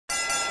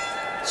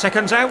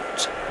Seconds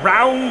out,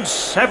 round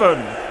 7.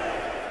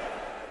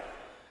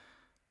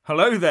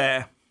 Hello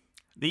there.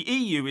 The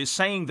EU is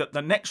saying that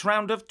the next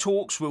round of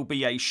talks will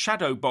be a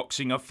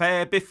shadowboxing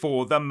affair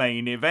before the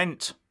main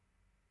event.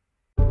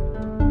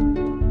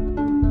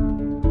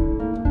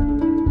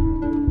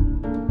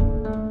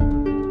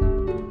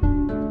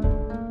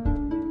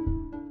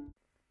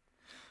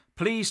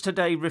 Please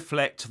today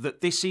reflect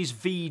that this is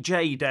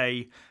VJ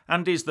Day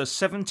and is the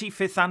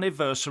 75th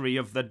anniversary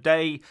of the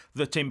day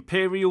that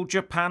Imperial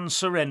Japan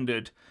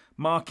surrendered,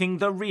 marking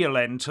the real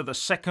end to the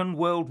Second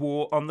World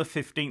War on the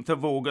 15th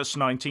of August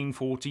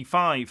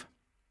 1945.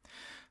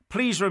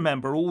 Please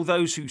remember all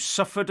those who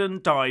suffered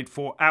and died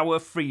for our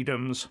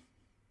freedoms.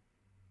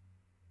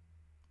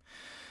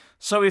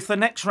 So if the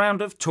next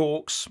round of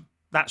talks,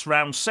 that's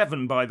round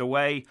 7 by the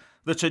way,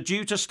 that are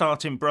due to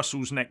start in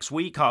Brussels next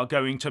week are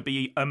going to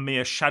be a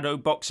mere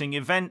shadowboxing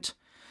event,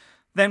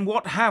 then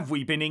what have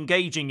we been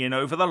engaging in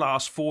over the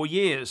last 4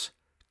 years?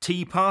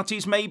 Tea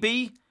parties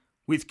maybe?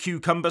 With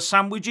cucumber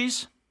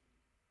sandwiches?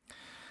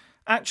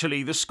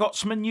 Actually, the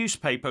Scotsman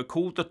newspaper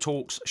called the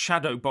talks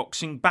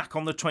shadowboxing back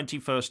on the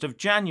 21st of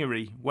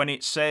January when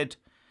it said,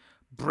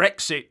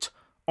 "Brexit,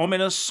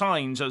 ominous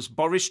signs as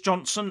Boris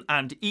Johnson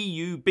and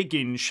EU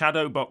begin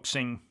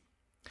shadowboxing.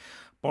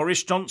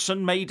 Boris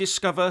Johnson may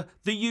discover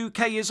the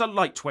UK is a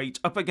lightweight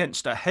up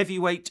against a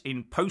heavyweight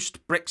in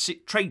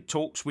post-Brexit trade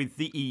talks with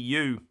the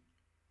EU."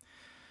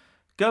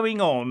 Going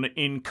on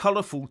in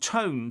colourful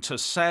tone to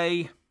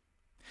say,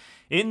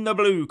 "In the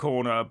blue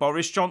corner,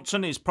 Boris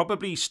Johnson is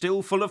probably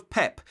still full of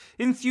pep,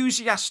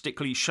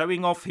 enthusiastically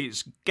showing off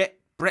his Get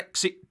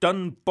Brexit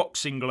Done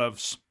boxing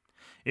gloves.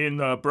 In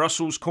the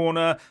Brussels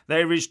corner,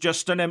 there is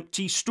just an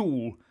empty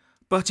stool,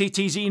 but it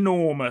is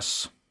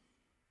enormous."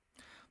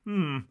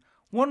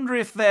 Wonder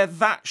if they're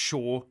that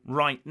sure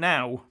right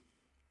now.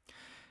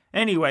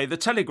 Anyway, the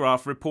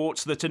Telegraph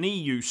reports that an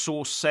EU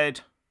source said,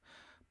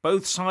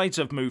 "Both sides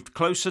have moved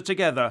closer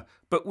together,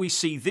 but we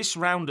see this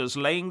round as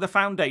laying the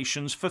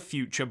foundations for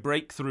future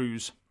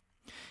breakthroughs.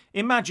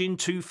 Imagine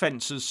two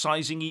fencers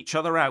sizing each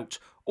other out,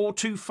 or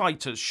two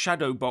fighters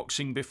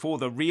shadowboxing before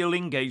the real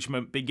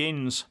engagement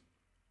begins."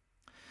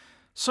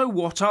 So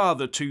what are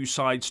the two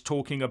sides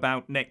talking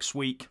about next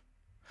week?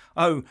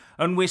 Oh,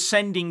 and we're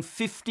sending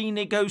 50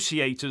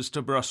 negotiators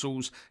to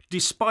Brussels,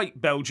 despite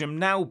Belgium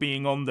now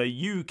being on the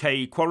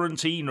UK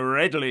quarantine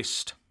red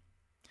list.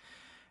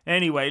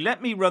 Anyway,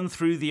 let me run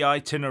through the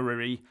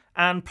itinerary,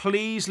 and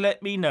please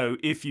let me know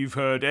if you've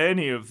heard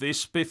any of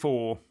this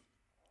before.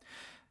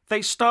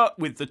 They start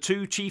with the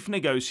two chief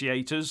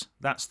negotiators,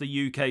 that's the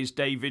UK's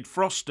David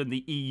Frost and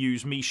the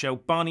EU's Michel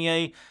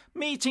Barnier,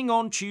 meeting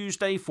on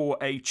Tuesday for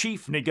a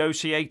chief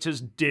negotiators'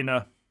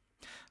 dinner.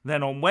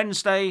 Then on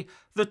Wednesday,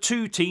 the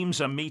two teams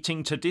are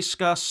meeting to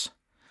discuss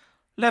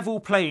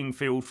level playing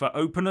field for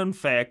open and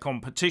fair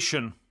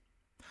competition,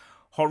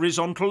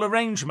 horizontal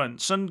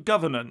arrangements and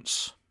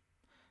governance,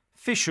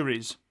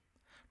 fisheries,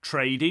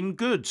 trade in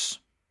goods,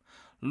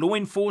 law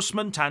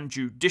enforcement and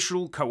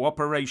judicial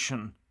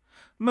cooperation,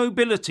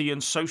 mobility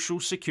and social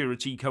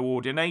security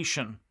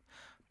coordination,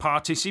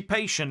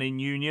 participation in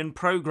union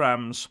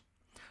programmes,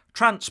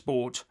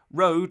 transport,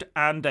 road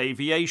and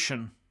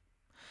aviation.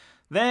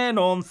 Then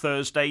on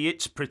Thursday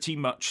it's pretty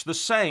much the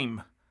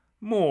same.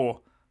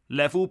 More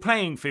level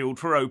playing field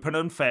for open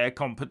and fair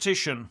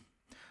competition.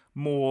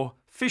 More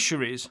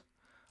fisheries.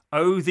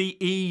 Oh,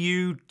 the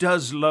EU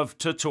does love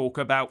to talk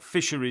about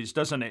fisheries,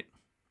 doesn't it?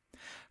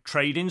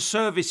 Trade in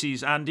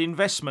services and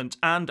investment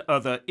and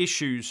other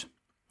issues.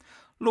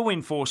 Law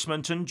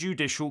enforcement and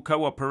judicial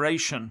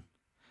cooperation.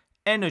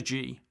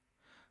 Energy.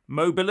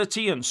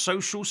 Mobility and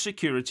social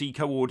security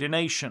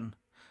coordination.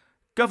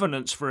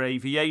 Governance for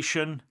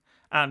aviation.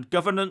 And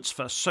governance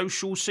for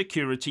social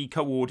security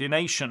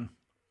coordination.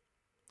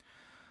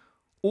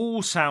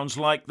 All sounds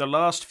like the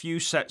last few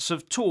sets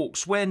of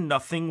talks where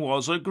nothing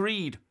was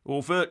agreed,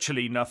 or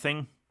virtually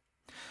nothing.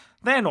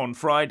 Then on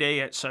Friday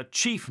it's a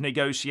chief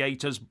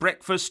negotiators'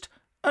 breakfast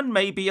and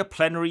maybe a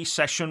plenary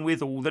session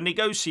with all the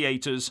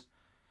negotiators.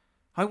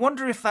 I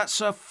wonder if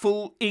that's a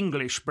full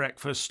English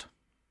breakfast.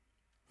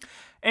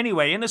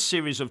 Anyway, in a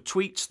series of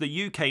tweets, the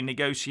UK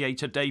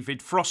negotiator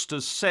David Frost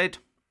has said,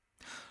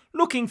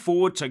 "Looking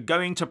forward to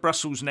going to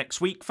Brussels next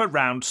week for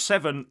round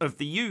 7 of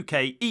the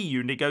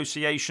UK-EU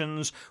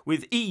negotiations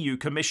with EU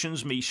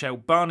Commission's Michel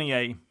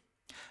Barnier.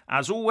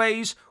 As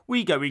always,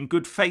 we go in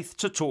good faith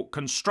to talk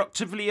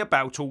constructively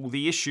about all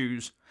the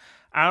issues.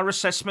 Our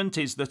assessment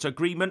is that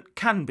agreement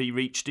can be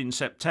reached in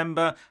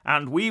September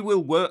and we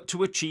will work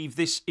to achieve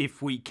this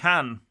if we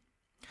can.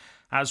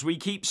 As we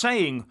keep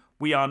saying,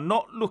 we are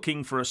not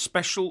looking for a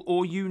special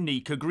or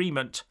unique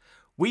agreement.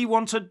 We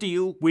want a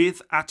deal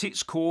with, at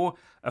its core,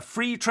 a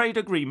free trade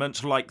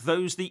agreement like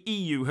those the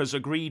EU has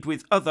agreed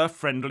with other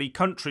friendly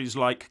countries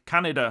like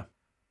Canada.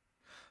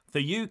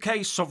 The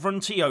UK's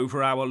sovereignty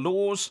over our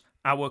laws,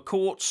 our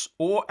courts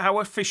or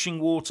our fishing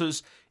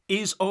waters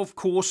is of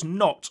course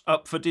not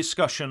up for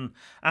discussion,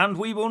 and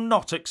we will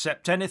not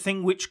accept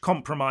anything which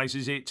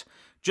compromises it.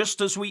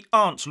 just as we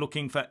aren't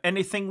looking for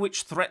anything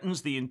which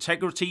threatens the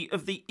integrity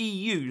of the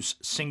EU's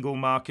single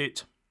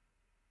market.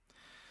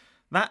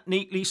 That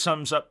neatly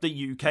sums up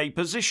the UK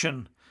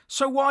position.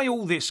 So why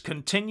all this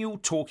continual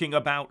talking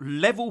about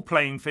level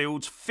playing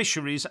fields,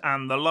 fisheries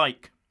and the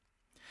like?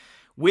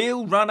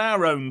 We'll run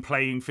our own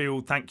playing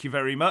field, thank you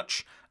very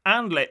much,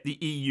 and let the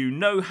EU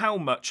know how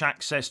much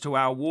access to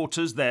our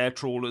waters their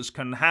trawlers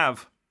can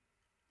have.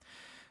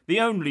 The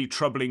only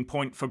troubling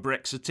point for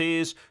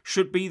Brexiteers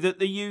should be that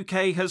the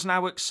UK has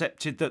now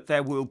accepted that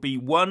there will be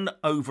one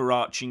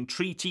overarching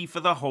treaty for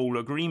the whole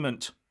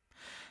agreement.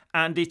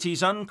 And it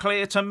is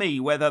unclear to me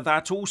whether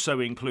that also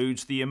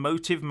includes the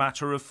emotive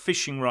matter of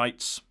fishing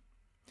rights.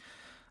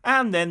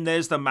 And then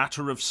there's the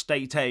matter of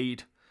state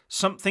aid,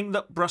 something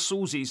that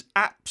Brussels is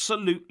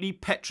absolutely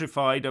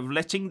petrified of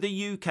letting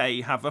the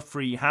UK have a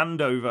free hand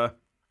over.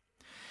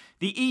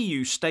 The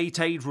EU state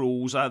aid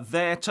rules are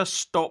there to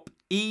stop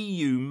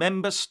EU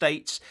member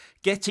states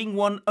getting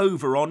one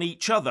over on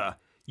each other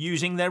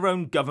using their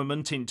own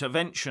government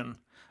intervention,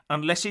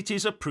 unless it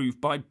is approved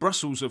by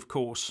Brussels, of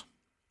course.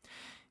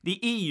 The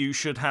EU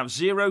should have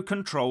zero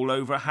control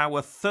over how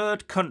a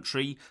third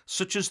country,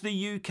 such as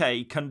the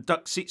UK,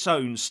 conducts its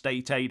own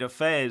state aid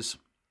affairs.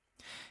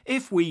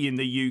 If we in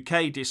the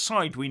UK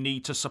decide we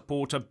need to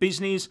support a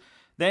business,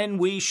 then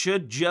we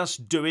should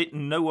just do it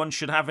and no one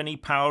should have any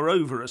power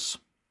over us.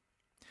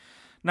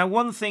 Now,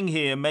 one thing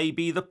here may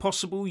be the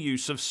possible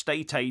use of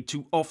state aid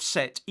to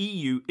offset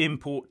EU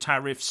import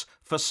tariffs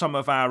for some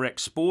of our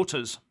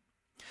exporters.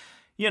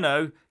 You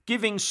know,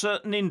 giving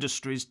certain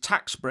industries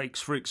tax breaks,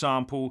 for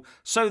example,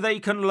 so they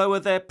can lower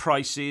their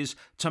prices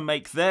to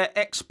make their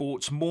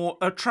exports more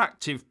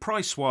attractive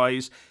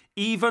price-wise,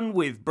 even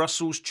with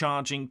Brussels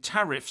charging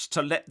tariffs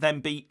to let them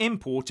be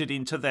imported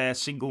into their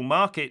single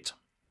market.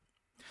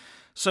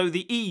 So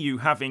the EU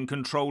having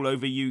control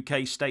over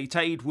UK state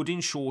aid would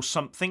ensure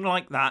something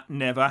like that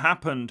never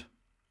happened.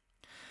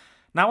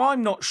 Now,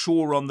 I'm not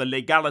sure on the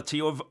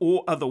legality of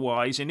or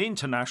otherwise in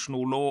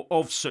international law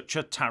of such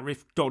a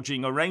tariff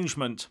dodging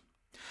arrangement,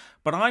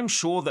 but I'm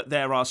sure that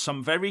there are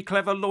some very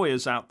clever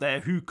lawyers out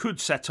there who could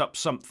set up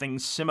something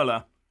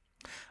similar,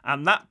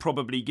 and that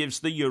probably gives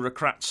the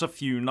Eurocrats a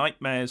few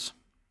nightmares.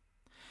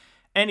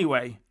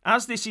 Anyway,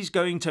 as this is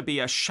going to be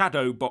a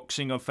shadow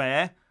boxing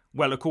affair,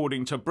 well,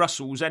 according to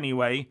Brussels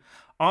anyway,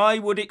 I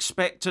would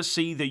expect to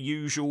see the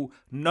usual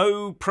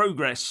no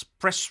progress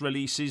press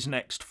releases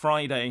next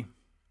Friday.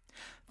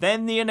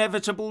 Then the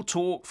inevitable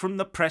talk from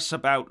the press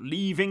about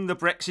leaving the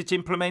Brexit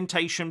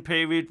implementation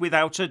period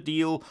without a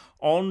deal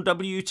on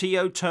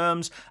WTO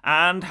terms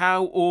and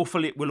how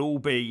awful it will all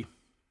be.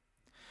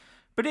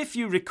 But if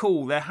you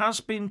recall, there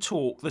has been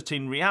talk that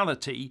in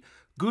reality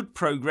good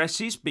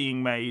progress is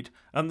being made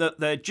and that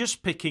they're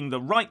just picking the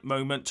right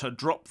moment to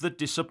drop the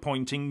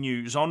disappointing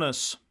news on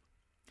us.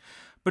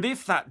 But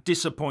if that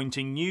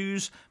disappointing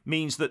news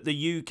means that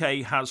the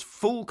UK has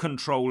full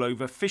control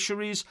over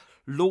fisheries,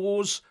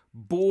 laws,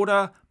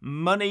 border,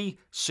 money,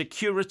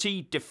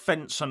 security,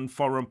 defence and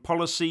foreign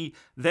policy,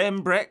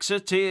 then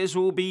Brexiteers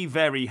will be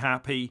very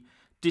happy,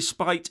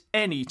 despite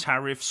any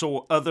tariffs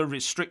or other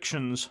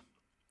restrictions.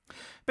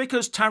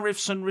 Because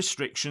tariffs and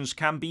restrictions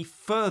can be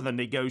further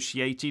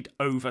negotiated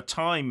over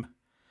time.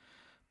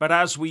 But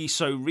as we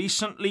so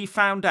recently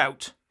found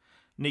out,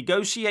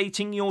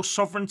 negotiating your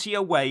sovereignty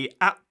away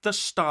at the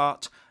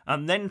start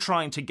and then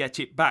trying to get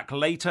it back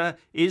later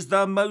is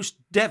the most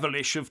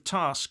devilish of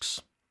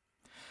tasks.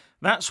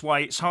 That's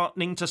why it's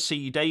heartening to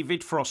see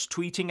David Frost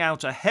tweeting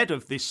out ahead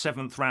of this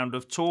 7th round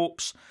of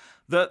talks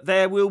that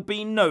there will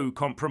be no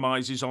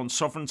compromises on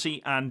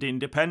sovereignty and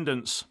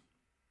independence.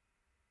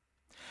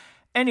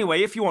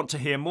 Anyway, if you want to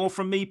hear more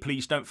from me,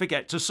 please don't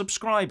forget to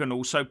subscribe and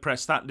also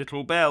press that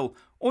little bell,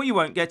 or you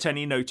won't get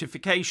any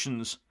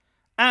notifications.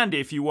 And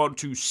if you want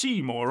to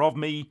see more of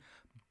me,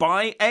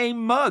 buy a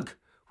mug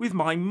with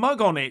my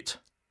mug on it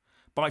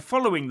by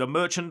following the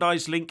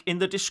merchandise link in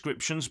the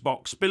descriptions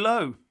box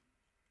below.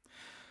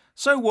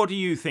 So what do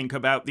you think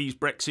about these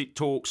Brexit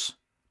talks?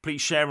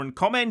 Please share and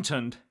comment,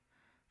 and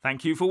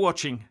thank you for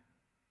watching.